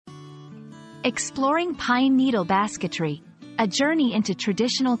Exploring Pine Needle Basketry, a journey into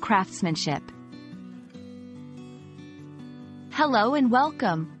traditional craftsmanship. Hello and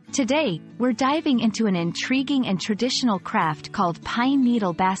welcome. Today, we're diving into an intriguing and traditional craft called pine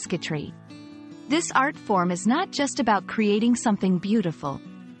needle basketry. This art form is not just about creating something beautiful.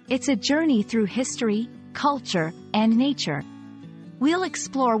 It's a journey through history, culture, and nature. We'll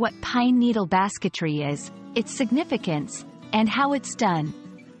explore what pine needle basketry is, its significance, and how it's done.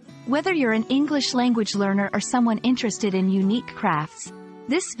 Whether you're an English language learner or someone interested in unique crafts,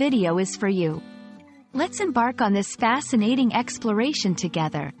 this video is for you. Let's embark on this fascinating exploration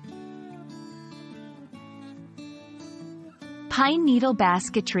together. Pine needle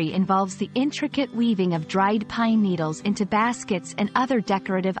basketry involves the intricate weaving of dried pine needles into baskets and other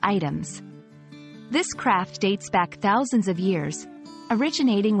decorative items. This craft dates back thousands of years,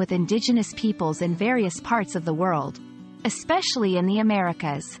 originating with indigenous peoples in various parts of the world, especially in the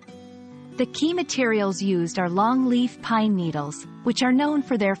Americas. The key materials used are long-leaf pine needles, which are known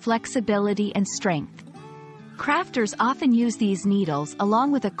for their flexibility and strength. Crafters often use these needles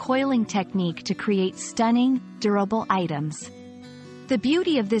along with a coiling technique to create stunning, durable items. The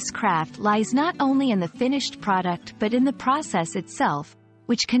beauty of this craft lies not only in the finished product but in the process itself,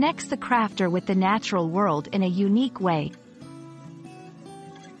 which connects the crafter with the natural world in a unique way.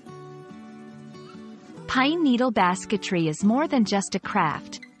 Pine needle basketry is more than just a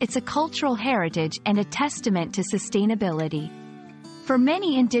craft. It's a cultural heritage and a testament to sustainability. For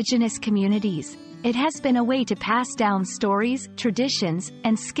many indigenous communities, it has been a way to pass down stories, traditions,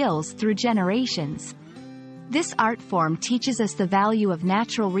 and skills through generations. This art form teaches us the value of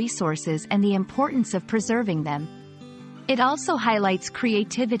natural resources and the importance of preserving them. It also highlights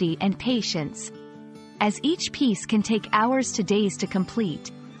creativity and patience, as each piece can take hours to days to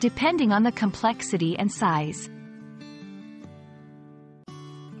complete, depending on the complexity and size.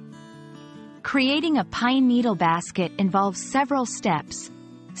 Creating a pine needle basket involves several steps,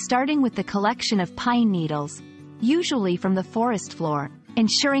 starting with the collection of pine needles, usually from the forest floor,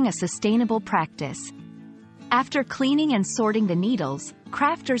 ensuring a sustainable practice. After cleaning and sorting the needles,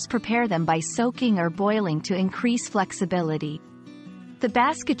 crafters prepare them by soaking or boiling to increase flexibility. The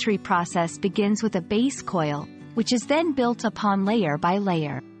basketry process begins with a base coil, which is then built upon layer by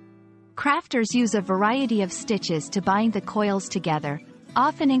layer. Crafters use a variety of stitches to bind the coils together,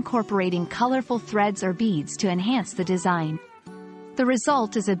 often incorporating colorful threads or beads to enhance the design. The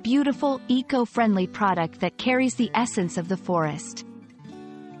result is a beautiful, eco-friendly product that carries the essence of the forest.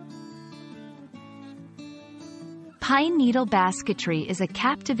 Pine needle basketry is a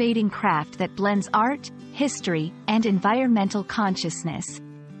captivating craft that blends art, history, and environmental consciousness.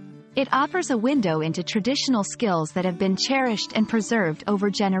 It offers a window into traditional skills that have been cherished and preserved over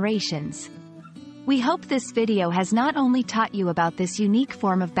generations. We hope this video has not only taught you about this unique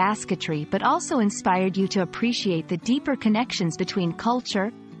form of basketry but also inspired you to appreciate the deeper connections between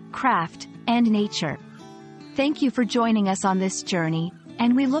culture, craft, and nature. Thank you for joining us on this journey,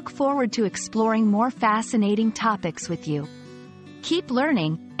 and we look forward to exploring more fascinating topics with you. Keep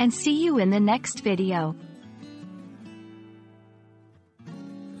learning, and see you in the next video.